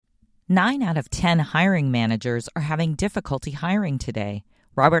9 out of 10 hiring managers are having difficulty hiring today.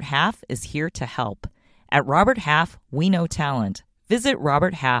 Robert Half is here to help. At Robert Half, we know talent. Visit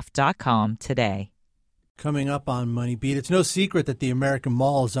roberthalf.com today. Coming up on Money Beat, it's no secret that the American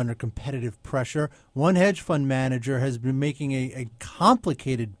mall is under competitive pressure. One hedge fund manager has been making a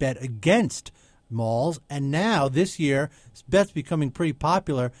complicated bet against malls, and now this year, this bet's becoming pretty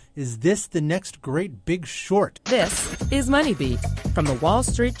popular. Is this the next great Big Short? This is Money Beat from the Wall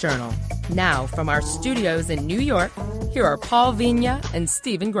Street Journal. Now, from our studios in New York, here are Paul Vigna and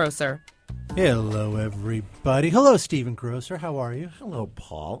Stephen Grosser. Hello, everybody. Hello, Stephen Grosser. How are you? Hello,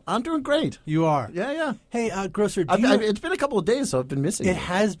 Paul. I'm doing great. You are? Yeah. Hey, Grosser, it's been a couple of days, so I've been missing you. it. It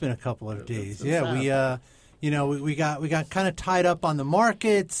has been a couple of days. Yeah, sad. we got kind of tied up on the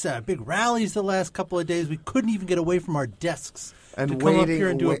markets, big rallies the last couple of days. We couldn't even get away from our desks to come up here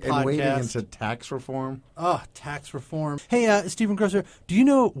and do a podcast. And waiting into tax reform. Oh, tax reform. Hey, Stephen Grosser, do you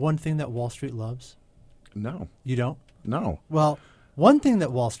know one thing that Wall Street loves? No. You don't? No. Well, one thing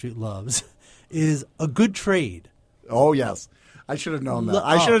that Wall Street loves is a good trade. Oh, yes. I should have known that.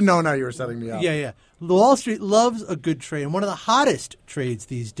 I should have known how you were setting me up. Yeah. Wall Street loves a good trade. And one of the hottest trades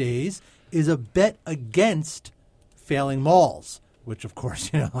these days is a bet against failing malls, which, of course,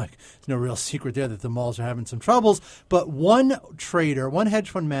 there's no real secret there that the malls are having some troubles. But one trader, one hedge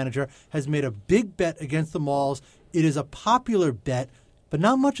fund manager, has made a big bet against the malls. It is a popular bet, but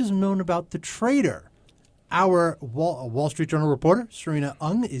not much is known about the trader. Our Wall Street Journal reporter, Serena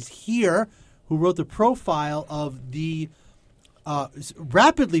is here, who wrote the profile of the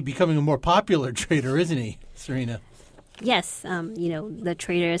rapidly becoming a more popular trader, isn't he, Serena? Yes. The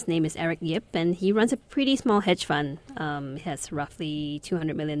trader's name is Eric Yip, and he runs a pretty small hedge fund. He has roughly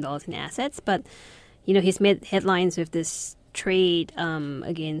 $200 million in assets, but, he's made headlines with this trade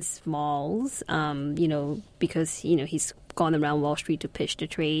against malls, because, he's gone around Wall Street to pitch the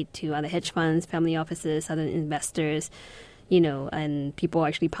trade to other hedge funds, family offices, other investors, and people are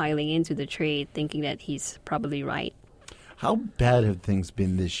actually piling into the trade thinking that he's probably right. How bad have things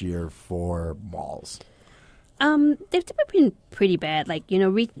been this year for malls? They've been pretty bad.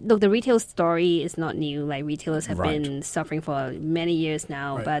 Look, the retail story is not new. Retailers have been suffering for many years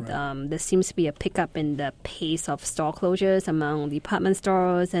now, but there seems to be a pickup in the pace of store closures among department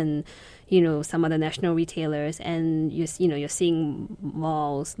stores and, some other national retailers. And, you're seeing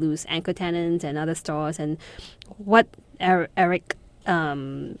malls lose anchor tenants and other stores. And what Eric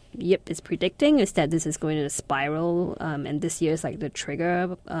Yip is predicting is that this is going to spiral, and this year is like the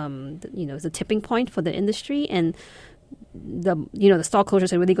trigger, the tipping point for the industry, and the store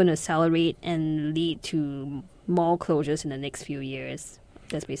closures are really going to accelerate and lead to mall closures in the next few years.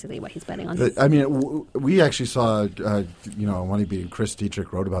 That's basically what he's betting on. We actually saw, Money Beat, Chris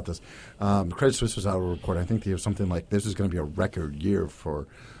Dietrich wrote about this. Credit Suisse was out of a report. I think they have something like this is going to be a record year for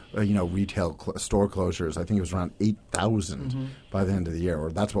retail store closures. I think it was around 8,000 by the end of the year, or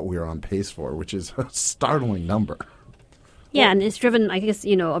that's what we are on pace for, which is a startling number. Yeah, and it's driven, I guess,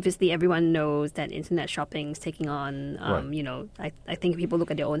 obviously everyone knows that internet shopping is taking on, I think people look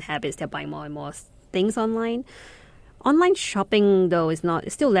at their own habits, they're buying more and more things online. Online shopping, though, is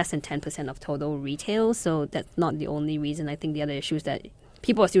still less than 10% of total retail, so that's not the only reason. I think the other issue is that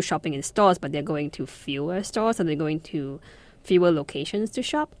people are still shopping in stores, but they're going to fewer stores, so they're going to fewer locations to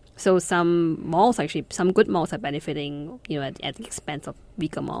shop. So some good malls are benefiting, at the expense of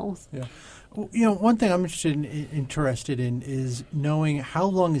weaker malls. Yeah. Well, one thing I'm interested in is knowing how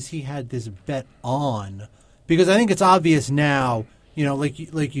long has he had this bet on? Because I think it's obvious now,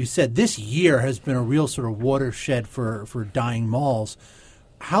 like you said, this year has been a real sort of watershed for dying malls.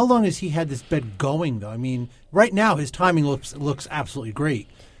 How long has he had this bet going, though? I mean, right now his timing looks absolutely great.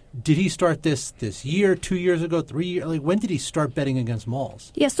 Did he start this year, 2 years ago, 3 years? When did he start betting against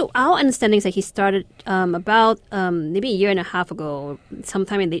malls? Yeah, so our understanding is that he started about maybe a year and a half ago,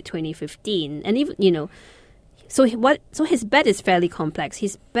 sometime in late 2015. And even, so his bet is fairly complex.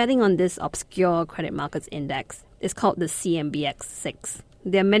 He's betting on this obscure credit markets index. It's called the CMBX 6.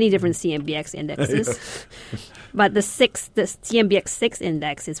 There are many different CMBX indexes, but the CMBX 6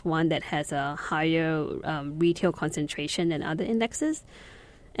 index is one that has a higher retail concentration than other indexes.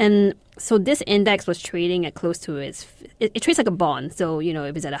 And so this index was trading at close to it trades like a bond. So,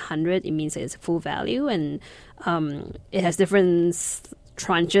 if it's at 100, it means that it's full value. And it has different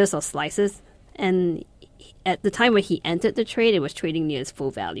tranches or slices. And at the time when he entered the trade, it was trading near its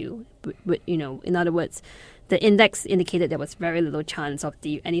full value. But in other words, the index indicated there was very little chance of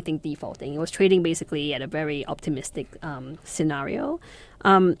anything defaulting. It was trading basically at a very optimistic scenario.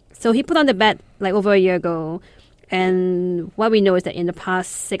 So he put on the bet over a year ago. And what we know is that in the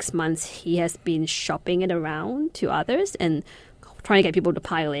past 6 months, he has been shopping it around to others and trying to get people to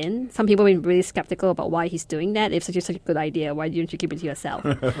pile in. Some people have been really skeptical about why he's doing that. If such a good idea, why don't you keep it to yourself?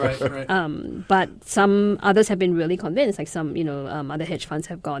 Right. But some others have been really convinced. Like some, other hedge funds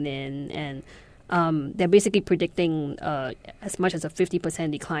have gone in and they're basically predicting as much as a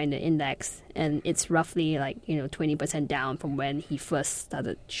 50% decline in the index, and it's roughly 20% down from when he first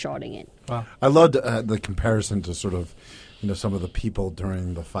started shorting it. Wow. I loved the comparison to sort of some of the people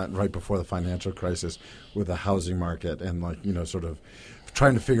during right before the financial crisis with the housing market and sort of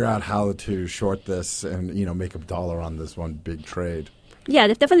trying to figure out how to short this and make $1 on this one big trade. Yeah,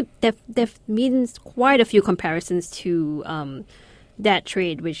 they've been quite a few comparisons to that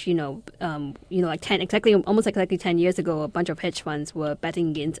trade, which almost exactly 10 years ago, a bunch of hedge funds were betting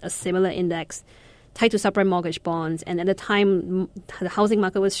against a similar index tied to subprime mortgage bonds, and at the time the housing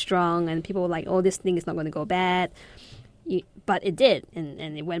market was strong, and people were like, "Oh, this thing is not going to go bad." But it did, and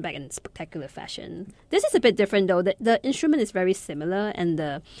it went back in spectacular fashion. This is a bit different, though. The instrument is very similar, and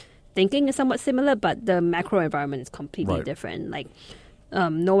the thinking is somewhat similar, but the macro environment is completely different.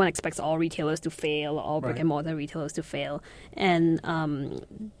 No one expects all retailers to fail, or all brick-and-mortar retailers to fail. And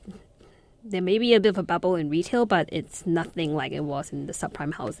there may be a bit of a bubble in retail, but it's nothing like it was in the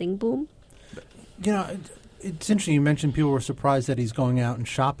subprime housing boom. It's interesting. You mentioned people were surprised that he's going out and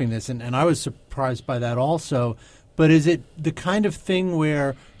shopping this, and I was surprised by that also. But is it the kind of thing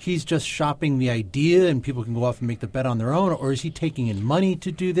where he's just shopping the idea and people can go off and make the bet on their own, or is he taking in money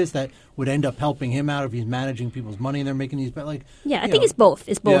to do this that would end up helping him out if he's managing people's money and they're making these bets? I think it's both.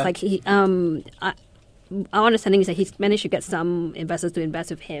 It's both. Yeah. Our understanding is that he's managed to get some investors to invest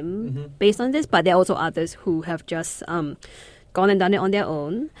with him based on this, but there are also others who have just gone and done it on their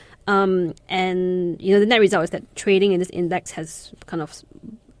own. And the net result is that trading in this index has kind of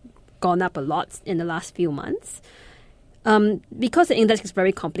gone up a lot in the last few months. Because the index is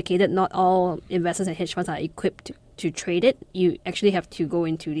very complicated, not all investors and hedge funds are equipped to trade it. You actually have to go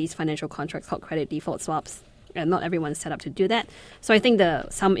into these financial contracts called credit default swaps, and not everyone's set up to do that. So I think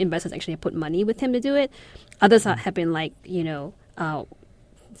some investors actually put money with him to do it. Others have been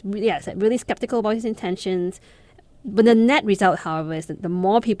really skeptical about his intentions. But the net result, however, is that the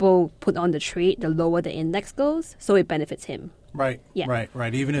more people put on the trade, the lower the index goes, so it benefits him. Right. Yeah.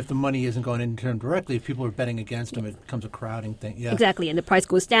 Right. Even if the money isn't going into him directly, if people are betting against him, it becomes a crowding thing. Yeah. Exactly, and the price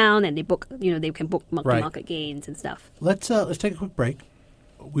goes down, and they can book market gains and stuff. Let's take a quick break.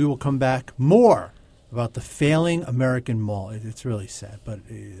 We will come back more about the failing American mall. It's really sad, but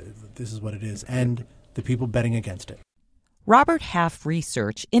this is what it is, and the people betting against it. Robert Half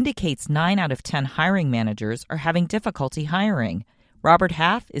research indicates 9 out of 10 hiring managers are having difficulty hiring. Robert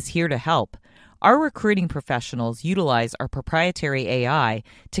Half is here to help. Our recruiting professionals utilize our proprietary AI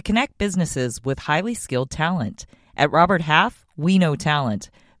to connect businesses with highly skilled talent. At Robert Half, we know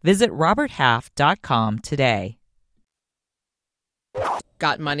talent. Visit roberthalf.com today.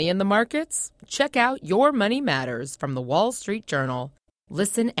 Got money in the markets? Check out Your Money Matters from the Wall Street Journal.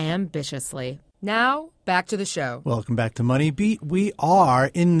 Listen ambitiously. Now, back to the show. Welcome back to Money Beat. We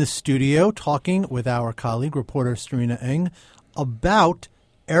are in the studio talking with our colleague, reporter Serena Ng, about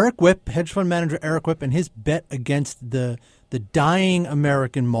Eric Whip, hedge fund manager Eric Whip, and his bet against the dying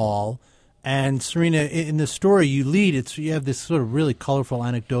American mall. And Serena, in the story you have this sort of really colorful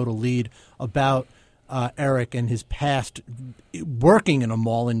anecdotal lead about Eric and his past working in a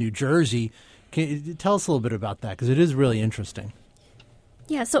mall in New Jersey. Can you tell us a little bit about that? Because it is really interesting.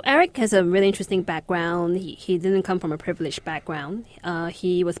 Yeah, so Eric has a really interesting background. He didn't come from a privileged background.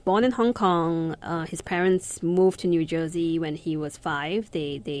 He was born in Hong Kong. His parents moved to New Jersey when he was 5.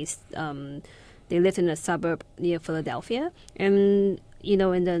 They lived in a suburb near Philadelphia. And, in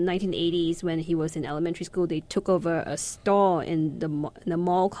the 1980s, when he was in elementary school, they took over a store in the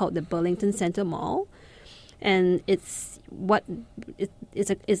mall called the Burlington Center Mall. And it's what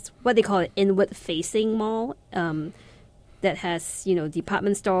they call an inward-facing mall. That has,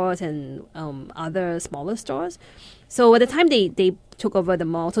 department stores and other smaller stores. So at the time they took over the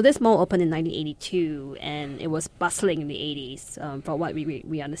mall, so this mall opened in 1982, and it was bustling in the 80s, from what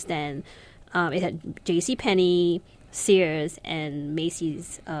we understand. It had JCPenney, Sears, and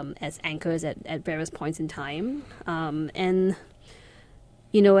Macy's as anchors at various points in time. And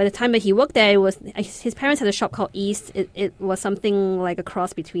at the time that he worked there, his parents had a shop called East. It was something like a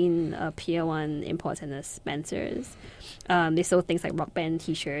cross between Pier 1 Imports and a Spencer's. They sold things like Rock Band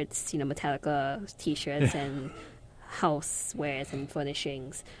T-shirts, Metallica T-shirts, and housewares and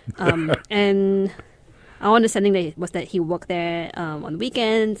furnishings. And our understanding was that he worked there on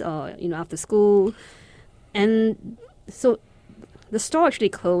weekends or after school, and so the store actually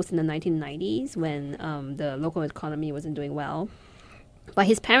closed in the 1990s when the local economy wasn't doing well. But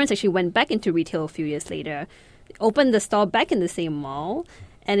his parents actually went back into retail a few years later opened the store back in the same mall,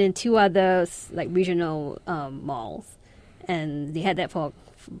 and in 2 other like regional malls, and they had that for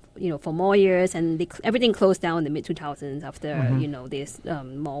more years, and everything closed down in the mid 2000s after this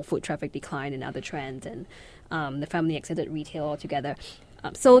mall foot traffic decline and other trends, and the family exited retail altogether.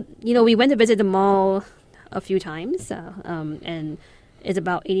 So we went to visit the mall a few times, and it's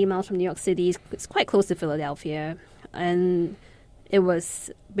about 80 miles from New York City. It's quite close to Philadelphia, and it was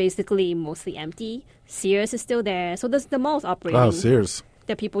basically mostly empty. Sears is still there, so the mall's operating. Wow, Sears.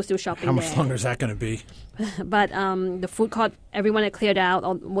 There are people still shopping How much there. longer is that going to be? But the food court, everyone had cleared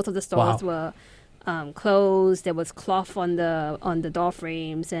out. Most of the stores were closed. There was cloth on the door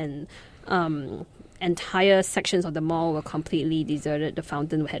frames, and entire sections of the mall were completely deserted. The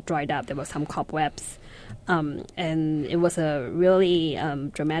fountain had dried up. There were some cobwebs, and it was a really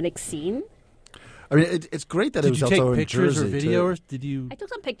dramatic scene. I mean, it's great that it was also in Did you take pictures Jersey or video? too. Or did you? I took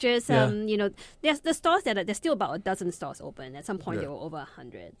some pictures. Yeah. There's the stores there's still about a dozen stores open. At some point, Yeah. there were over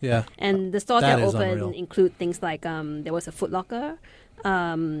 100. Yeah. And the stores That that are is open unreal. include things like there was a Foot Locker,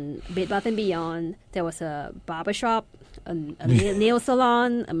 Bed Bath & Beyond. There was a barber shop, a nail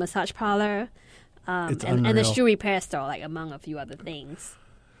salon, a massage parlor, It's and a unreal. shoe repair store, like among a few other things.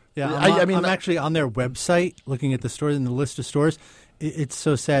 Yeah, I mean, I'm actually on their website looking at the stores and the list of stores. It's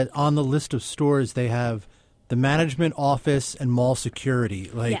so sad. On the list of stores, they have the management office and mall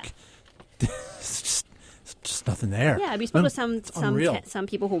security. Like, it's just nothing there. Yeah, we spoke to It's unreal. some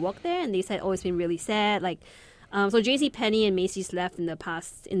people who work there, and they said, "Oh, it's been really sad." Like, so JCPenney and Macy's left in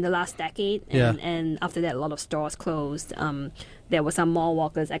the last decade, and after that, a lot of stores closed. There were some mall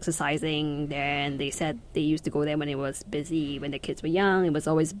workers exercising there, and they said they used to go there when it was busy, when the kids were young. It was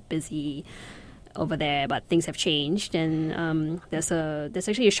always busy over there, but things have changed, and there's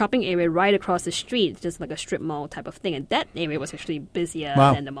actually a shopping area right across the street, just like a strip mall type of thing, and that area was actually busier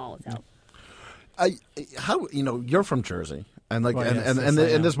than the mall itself. You're from Jersey, and like, Well, and, yes, and, yes, and, I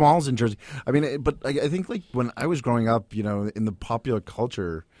and am. this mall's in Jersey. I mean, but I think like when I was growing up, in the popular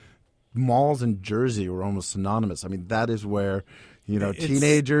culture, malls in Jersey were almost synonymous. I mean, that is where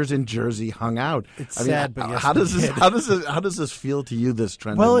teenagers in Jersey hung out. It's I mean, sad, but yes, how does we this did. how does this feel to you? This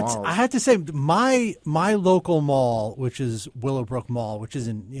trend Well, in malls? I have to say, my local mall, which is Willowbrook Mall, which is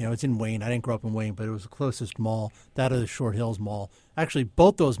it's in Wayne. I didn't grow up in Wayne, but it was the closest mall. That or the Short Hills Mall. Actually,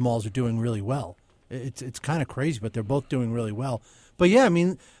 both those malls are doing really well. It's kind of crazy, but they're both doing really well. But yeah, I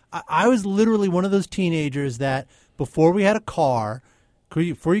mean, I was literally one of those teenagers that before we had a car,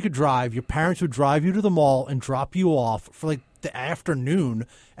 before you could drive, your parents would drive you to the mall and drop you off for like the afternoon,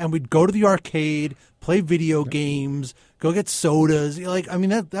 and we'd go to the arcade, play video games, go get sodas. I mean,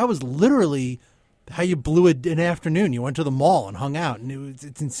 that was literally how you blew an afternoon. You went to the mall and hung out, and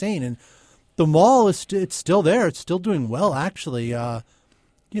it's insane. And the mall it's still there. It's still doing well, actually.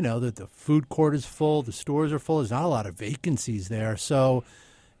 The food court is full, the stores are full. There's not a lot of vacancies there, so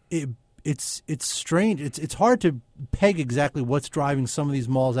it's strange. It's hard to peg exactly what's driving some of these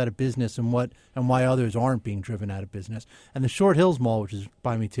malls out of business and why others aren't being driven out of business. And the Short Hills Mall, which is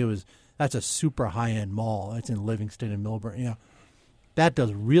by me too, that's a super high end mall. It's in Livingston and Millburn. That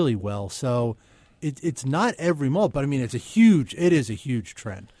does really well. So it's not every mall, but I mean it is a huge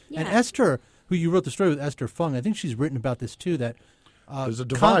trend. Yeah. And Esther, who you wrote the story with, Esther Fung, I think she's written about this too. That There's a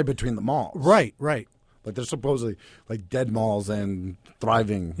divide between the malls. Right. Like there's supposedly like dead malls and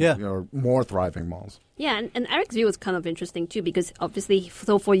thriving, or more thriving malls. Yeah, and Eric's view was kind of interesting too, because obviously,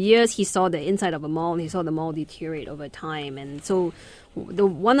 so for years he saw the inside of a mall and he saw the mall deteriorate over time, and so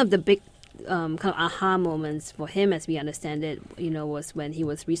one of the big kind of aha moments for him, as we understand it, was when he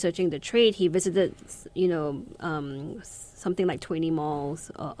was researching the trade. He visited, something like 20 malls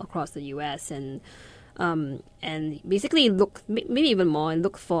across the U.S. and basically look, maybe even more, and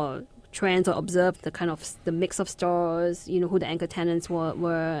look for trends or observe the mix of stores, who the anchor tenants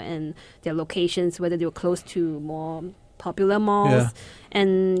were and their locations, whether they were close to more popular malls. Yeah.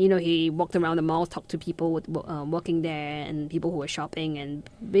 And, he walked around the mall, talked to people working there and people who were shopping, and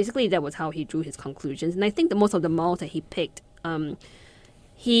basically that was how he drew his conclusions. And I think that most of the malls that he picked,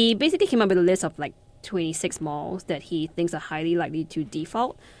 he basically came up with a list of like 26 malls that he thinks are highly likely to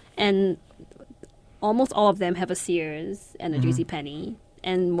default. And almost all of them have a Sears and a JCPenney.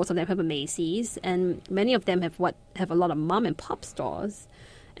 And most of them have a Macy's, and many of them have a lot of mom and pop stores,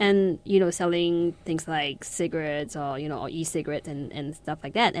 and selling things like cigarettes or e-cigarettes and stuff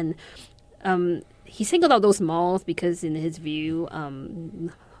like that. And he singled out those malls because, in his view,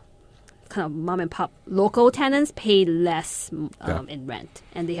 kind of mom and pop local tenants pay less in rent,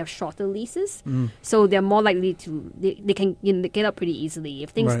 and they have shorter leases, so they're more likely to they can get out pretty easily.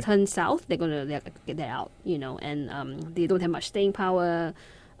 If things turn south, they're get out, and they don't have much staying power.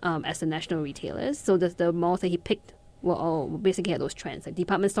 as the national retailers. So the malls that he picked were all basically had those trends, like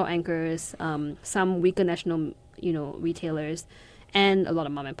department store anchors, some weaker national, retailers, and a lot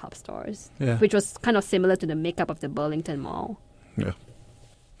of mom and pop stores, which was kind of similar to the makeup of the Burlington Mall. Yeah.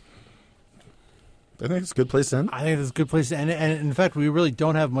 I think it's a good place to end. I think it's a good place to end. And in fact, we really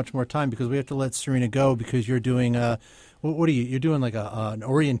don't have much more time because we have to let Serena go because you're doing what are you? You're doing like an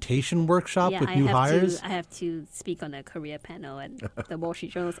orientation workshop with new hires? I have to speak on a career panel at the Wall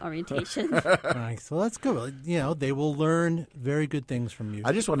Street Journal's orientation. All right, so that's good. They will learn very good things from you.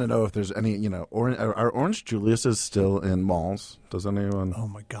 I just want to know if there's any, are Orange Julius's still in malls? Does anyone? Oh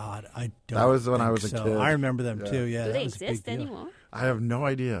my God, I don't. That was when I was so. a kid. I remember them too. Yeah, Do that they was a big exist deal. anymore? I have no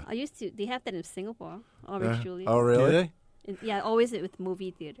idea. I used to. They have that in Singapore. Orange Julius. Oh, really? Do they? Yeah, always with movie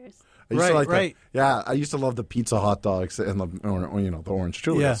theaters. I used to like right. I used to love the pizza hot dogs and the Orange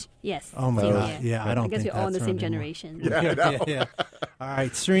Julius. Yes. Oh my same God. here. Yeah, I don't. I guess think we're all in the that's same around generation. Yeah. All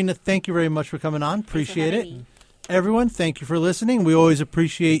right, Serena, thank you very much for coming on. Appreciate it. Me. Everyone, thank you for listening. We always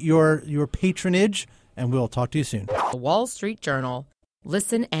appreciate your patronage, and we'll talk to you soon. The Wall Street Journal.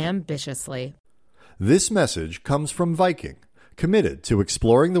 Listen ambitiously. This message comes from Viking, committed to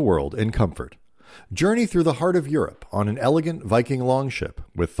exploring the world in comfort. Journey through the heart of Europe on an elegant Viking longship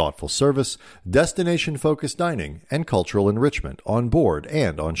with thoughtful service, destination-focused dining, and cultural enrichment on board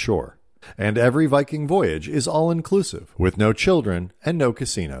and on shore. And every Viking voyage is all-inclusive with no children and no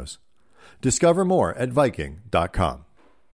casinos. Discover more at Viking.com.